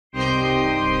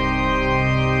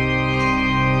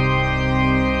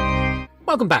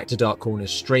Welcome back to Dark Corners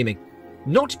Streaming.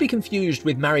 Not to be confused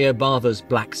with Mario Bava's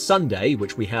Black Sunday,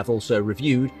 which we have also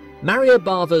reviewed, Mario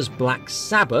Bava's Black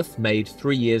Sabbath, made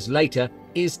 3 years later,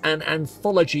 is an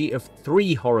anthology of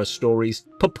 3 horror stories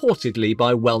purportedly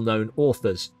by well-known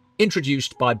authors,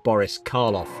 introduced by Boris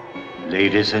Karloff.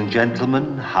 Ladies and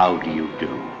gentlemen, how do you do?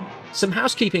 Some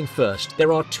housekeeping first.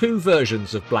 There are 2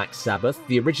 versions of Black Sabbath,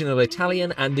 the original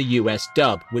Italian and the US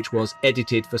dub, which was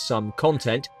edited for some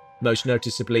content, most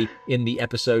noticeably in the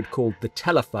episode called The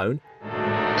Telephone,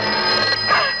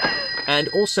 and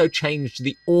also changed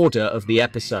the order of the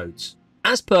episodes.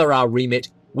 As per our remit,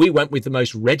 we went with the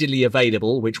most readily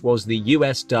available, which was the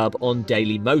US dub on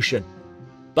Daily Motion.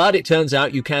 But it turns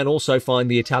out you can also find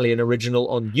the Italian original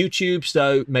on YouTube,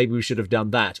 so maybe we should have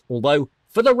done that. Although,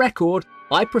 for the record,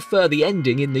 I prefer the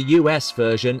ending in the US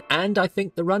version, and I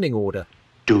think the running order.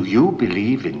 Do you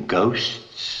believe in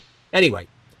ghosts? Anyway,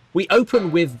 we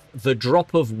open with The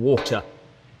Drop of Water,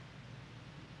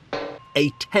 a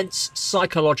tense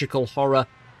psychological horror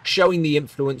showing the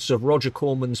influence of Roger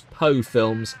Corman's Poe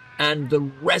films and the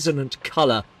resonant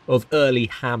colour of early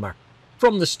Hammer.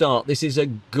 From the start, this is a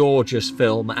gorgeous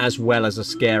film as well as a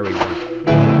scary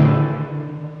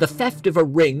one. The theft of a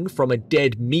ring from a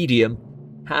dead medium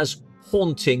has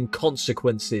haunting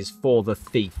consequences for the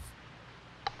thief.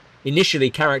 Initially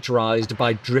characterised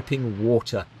by dripping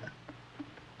water,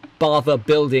 Bava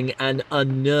building an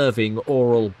unnerving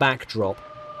oral backdrop,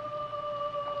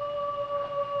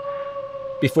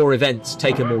 before events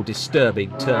take a more disturbing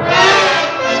turn.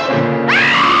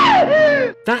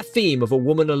 That theme of a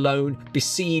woman alone,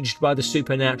 besieged by the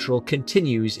supernatural,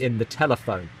 continues in The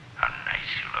Telephone. How nice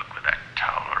you look with that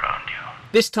towel around you.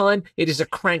 This time, it is a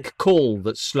crank call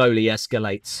that slowly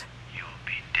escalates. You'll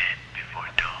be dead before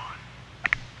dawn.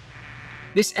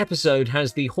 This episode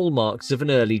has the hallmarks of an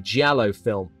early giallo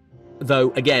film,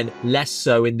 though again less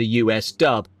so in the US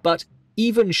dub, but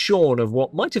even shorn of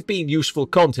what might have been useful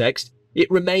context,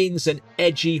 it remains an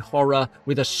edgy horror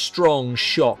with a strong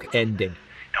shock ending.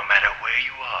 No matter where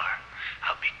you are,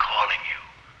 I'll be calling you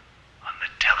on the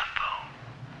telephone.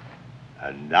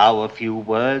 And now a few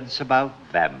words about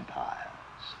vampires.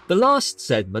 The last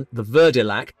segment, the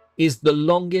Verdilac, is the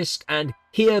longest, and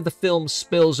here the film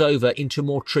spills over into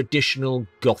more traditional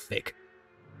Gothic.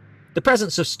 The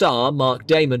presence of star Mark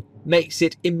Damon makes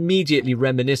it immediately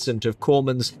reminiscent of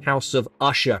Corman's House of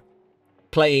Usher,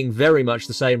 playing very much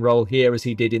the same role here as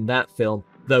he did in that film,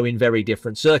 though in very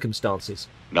different circumstances.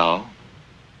 Now,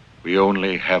 we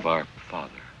only have our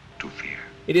father to fear.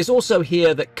 It is also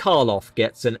here that Karloff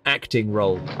gets an acting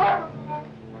role,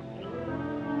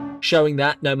 showing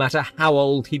that no matter how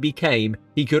old he became,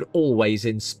 he could always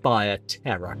inspire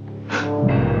terror.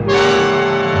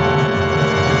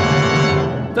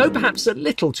 Though perhaps a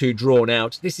little too drawn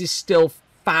out, this is still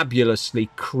fabulously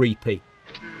creepy.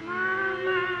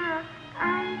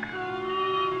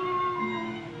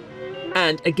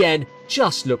 And again,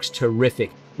 just looks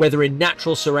terrific, whether in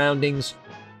natural surroundings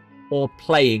or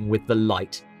playing with the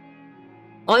light.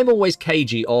 I'm always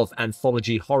cagey of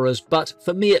anthology horrors, but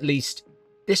for me at least,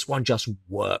 this one just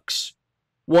works.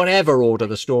 Whatever order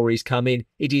the stories come in,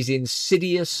 it is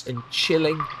insidious and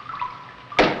chilling.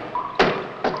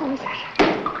 What was that?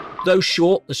 Though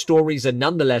short, the stories are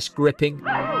nonetheless gripping.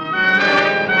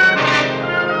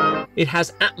 It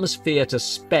has atmosphere to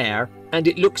spare, and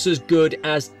it looks as good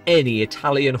as any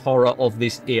Italian horror of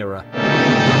this era.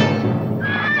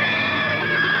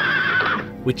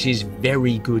 Which is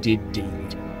very good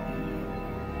indeed.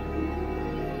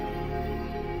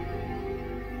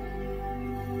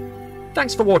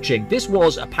 Thanks for watching. This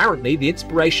was apparently the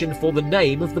inspiration for the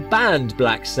name of the band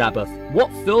Black Sabbath.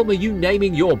 What film are you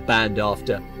naming your band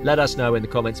after? Let us know in the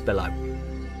comments below.